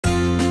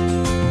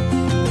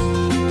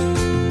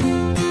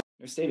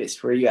Miss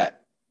Davis, where are you at?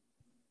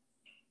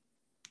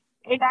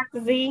 Hey,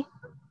 Dr. Z.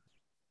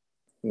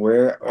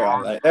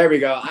 There we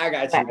go. I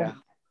got you now.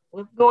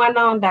 What's going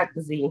on,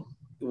 Dr. Z?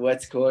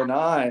 What's going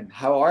on?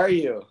 How are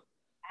you?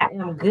 I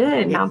am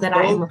good now that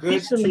I am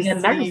officially a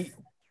nurse.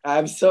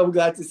 I'm so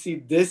glad to see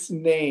this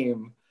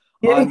name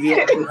on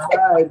the other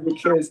side,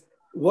 because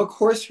what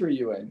course were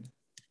you in?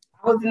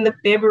 I was in the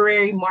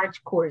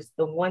February-March course,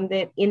 the one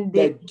that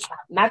ended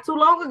not too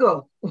long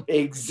ago.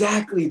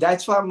 Exactly.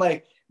 That's why I'm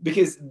like,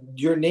 because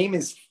your name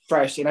is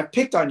fresh and I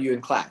picked on you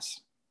in class.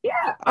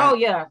 Yeah. Oh,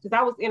 yeah. Because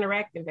I was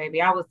interacting,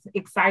 baby. I was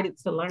excited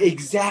to learn.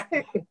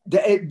 Exactly.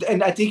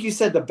 And I think you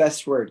said the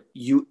best word.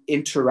 You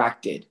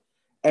interacted.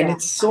 And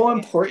it's so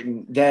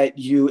important that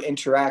you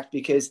interact,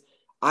 because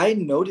I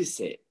notice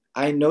it.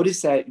 I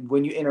notice that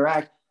when you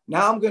interact,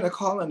 now I'm going to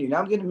call on you. Now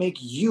I'm going to make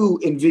you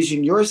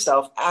envision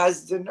yourself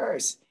as the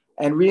nurse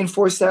and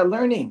reinforce that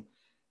learning.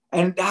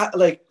 And that,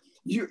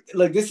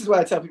 this is what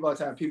I tell people all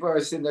the time. People are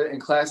sitting there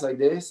in class like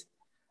this,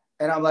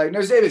 and I'm like,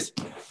 Nurse Davis.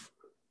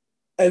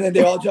 And then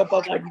they all jump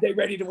up like they're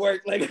ready to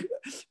work. Like,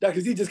 Dr.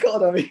 Z just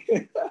called on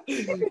me.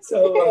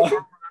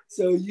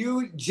 So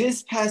you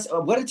just passed.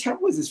 What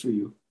attempt was this for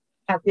you?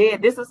 I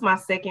did. This is my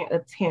second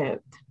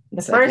attempt.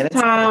 The first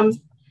time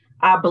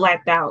I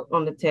blacked out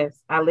on the test.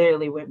 I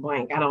literally went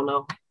blank. I don't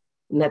know.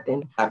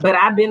 Nothing. But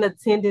I've been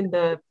attending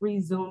the free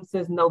Zoom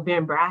since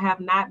November. I have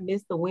not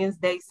missed a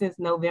Wednesday since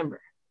November.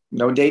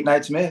 No date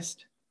nights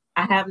missed.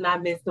 I have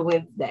not missed a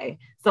Wednesday.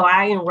 So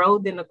I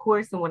enrolled in the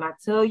course. And when I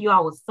tell you, I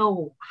was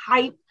so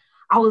hyped.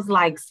 I was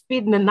like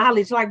spitting the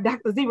knowledge like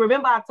Dr. Z.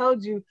 Remember I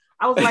told you,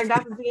 I was like,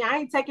 Dr. Z, I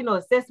ain't taking no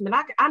assessment.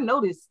 I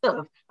know this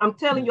stuff. I'm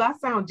telling you, I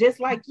sound just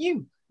like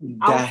you.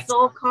 I was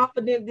so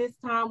confident this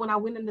time when I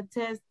went in the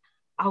test.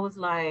 I was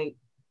like,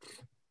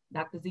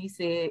 Dr. Z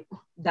said,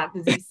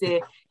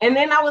 and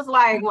then I was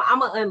like, well, I'm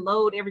gonna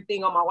unload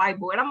everything on my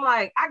whiteboard. I'm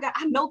like,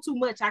 I know too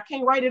much. I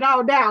can't write it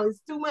all down.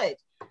 It's too much.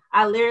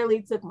 I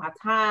literally took my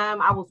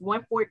time. I was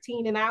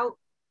 114 and out.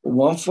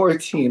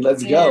 114.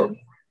 Let's go.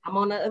 I'm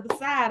on the other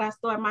side. I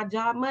start my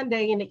job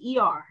Monday in the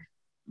ER.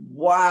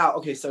 Wow.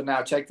 Okay, so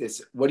now check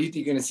this. What do you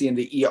think you're going to see in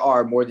the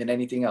ER more than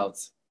anything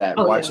else?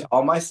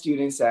 All my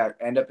students that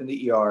end up in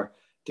the ER,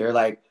 they're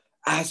like,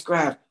 ask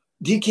Graph,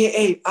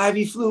 DKA,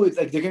 IV fluids.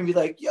 Like, they're going to be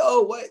like,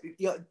 yo, what?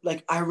 Yo,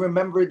 like, I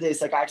remember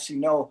this. Like, I actually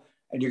know.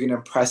 And you're going to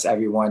impress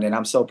everyone. And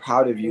I'm so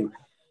proud of you.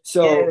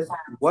 So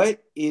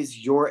what is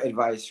your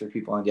advice for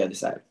people on the other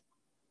side?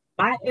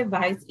 My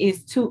advice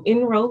is to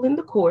enroll in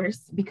the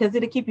course, because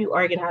it'll keep you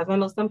organized. I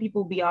know some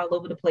people be all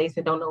over the place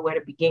and don't know where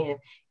to begin,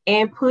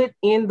 and put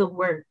in the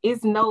work.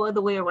 It's no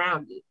other way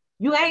around it.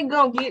 You ain't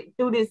going to get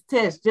through this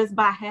test just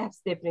by half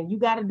stepping. You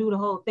got to do the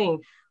whole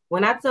thing.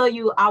 When I tell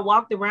you, I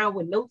walked around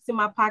with notes in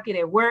my pocket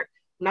at work.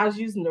 When I was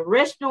using the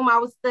restroom, I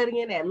was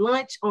studying. At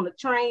lunch, on the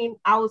train,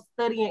 I was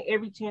studying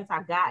every chance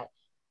I got.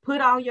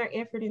 Put all your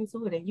effort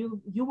into it, and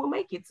you will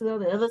make it to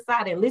the other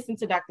side. And listen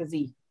to Dr.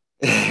 Z.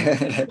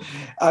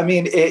 I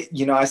mean,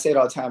 I say it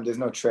all the time. There's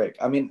no trick.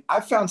 I mean,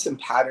 I've found some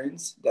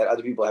patterns that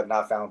other people have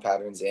not found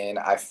patterns in.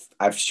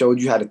 I've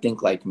showed you how to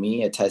think like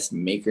me, a test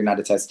maker, not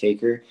a test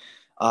taker.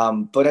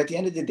 But at the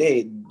end of the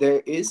day,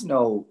 there is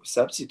no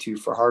substitute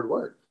for hard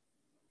work.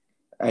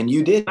 And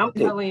you did. I'm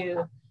telling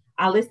you,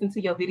 I listened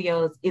to your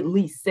videos at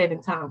least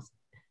 7 times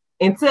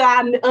until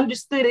I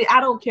understood it. I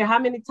don't care how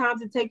many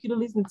times it takes you to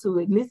listen to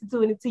it. Listen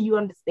to it until you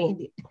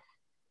understand it.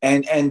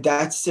 And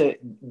that's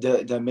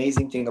the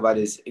amazing thing about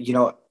it is,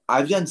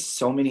 I've done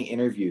so many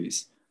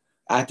interviews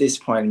at this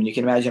point. I mean, you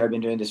can imagine I've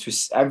been doing this for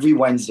every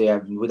Wednesday.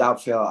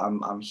 Without fail,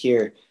 I'm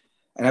here.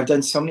 And I've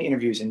done so many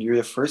interviews, and you're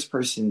the first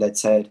person that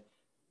said,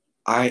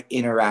 I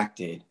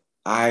interacted.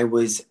 I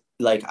was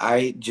like,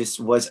 I just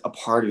was a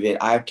part of it.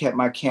 I kept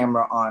my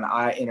camera on.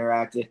 I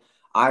interacted.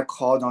 I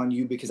called on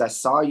you because I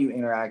saw you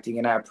interacting,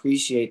 and I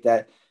appreciate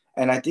that.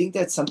 And I think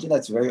that's something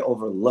that's very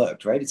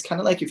overlooked, right? It's kind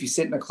of like if you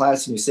sit in a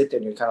class and you sit there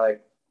and you're kind of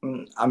like,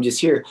 I'm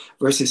just here,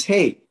 versus,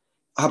 hey,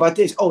 how about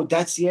this? Oh,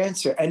 that's the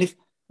answer. And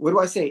what do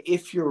I say?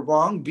 If you're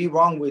wrong, be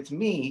wrong with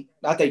me.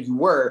 Not that you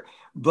were,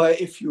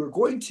 but if you're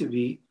going to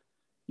be,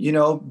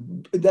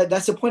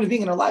 that's the point of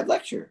being in a live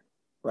lecture,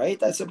 right?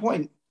 That's the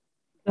point.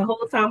 The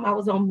whole time I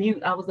was on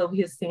mute, I was over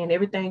here saying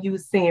everything you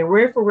was saying,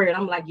 word for word.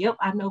 I'm like, yep,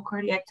 I know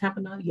cardiac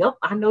tamponade. Yep,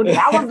 I know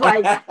that. I was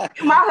like,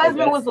 my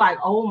husband was like,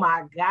 oh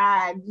my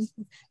God, just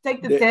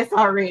take the test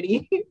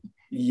already.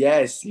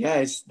 Yes.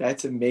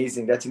 That's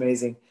amazing. That's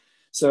amazing.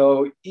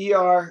 So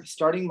ER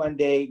starting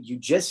Monday, you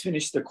just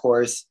finished the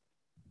course,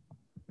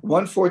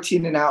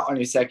 114 and out on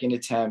your second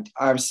attempt.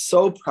 I'm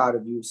so proud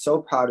of you.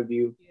 So proud of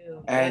you.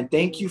 And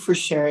thank you for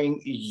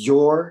sharing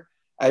your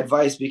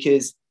advice,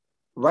 because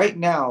right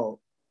now,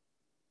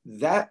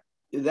 that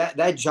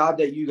job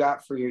that you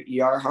got for your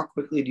ER, how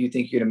quickly do you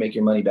think you're going to make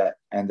your money back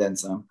and then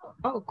some?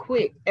 Oh,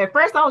 quick. At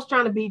first I was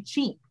trying to be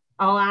cheap.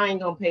 Oh, I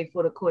ain't going to pay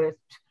for the course.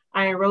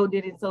 I enrolled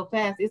in it so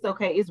fast. It's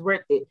okay. It's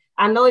worth it.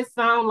 I know it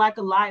sounds like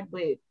a lot,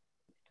 but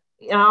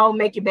I'll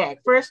make it back.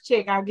 First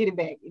check, I'll get it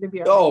back. It'll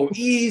be all right. Oh,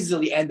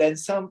 easily. And then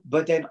some.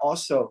 But then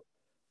also,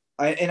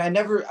 I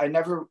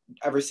never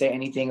ever say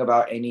anything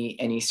about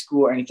any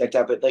school or anything like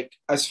that. But like,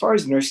 as far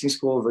as nursing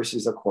school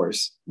versus a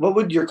course, what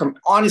would your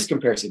honest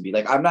comparison be?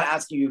 Like, I'm not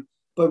asking you,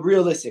 but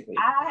realistically,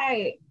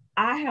 I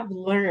have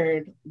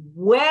learned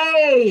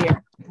way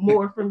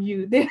more from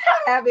you than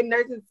I have in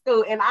nursing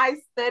school, and I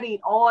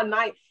studied all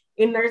night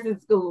in nursing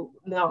school.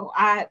 No,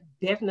 I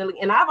definitely,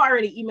 and I've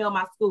already emailed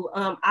my school.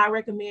 I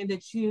recommend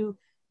that you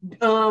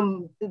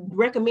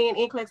recommend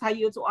NCLEX High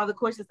Yield to all the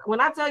courses.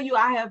 When I tell you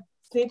I have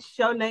sent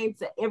your name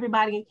to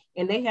everybody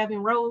and they have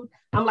enrolled,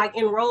 I'm like,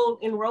 enroll,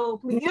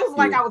 please. It was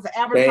like I was an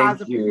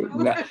advertiser. Thank you.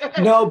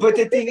 No, but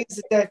the thing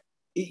is that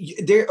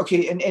they're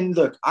okay. And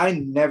look,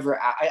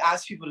 I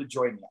ask people to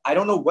join me. I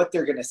don't know what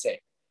they're gonna say,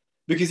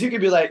 because you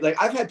could be like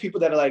I've had people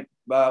that are like,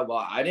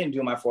 well, I didn't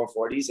do my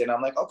 440s, and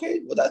I'm like,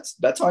 okay, well,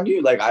 that's on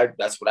you. Like,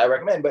 that's what I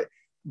recommend.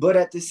 But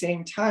at the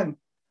same time,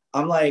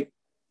 I'm like,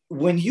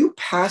 when you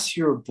pass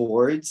your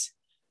boards,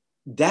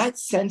 that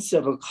sense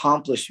of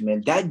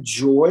accomplishment, that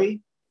joy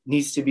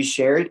needs to be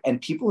shared,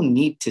 and people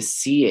need to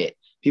see it.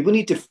 People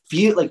need to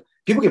feel, like,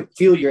 people can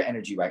feel your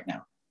energy right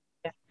now.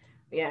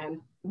 Yeah.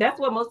 And that's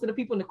what most of the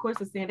people in the course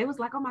are saying. They was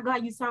like, oh my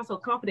God, you sound so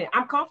confident.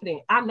 I'm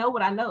confident. I know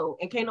what I know,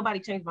 and can't nobody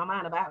change my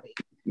mind about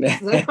it.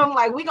 So I'm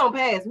like, we're going to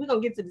pass. We're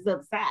going to get to this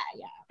other side.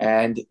 Yeah.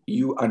 And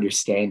you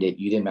understand it.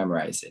 You didn't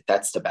memorize it.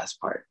 That's the best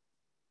part.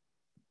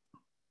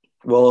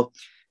 Well,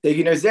 thank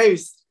you, Nurse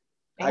Davis.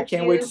 I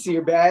can't wait to see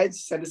your badge.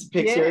 Send us a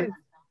picture. Yes,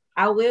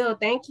 I will.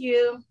 Thank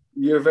you.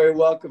 You're very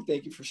welcome.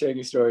 Thank you for sharing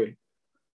your story.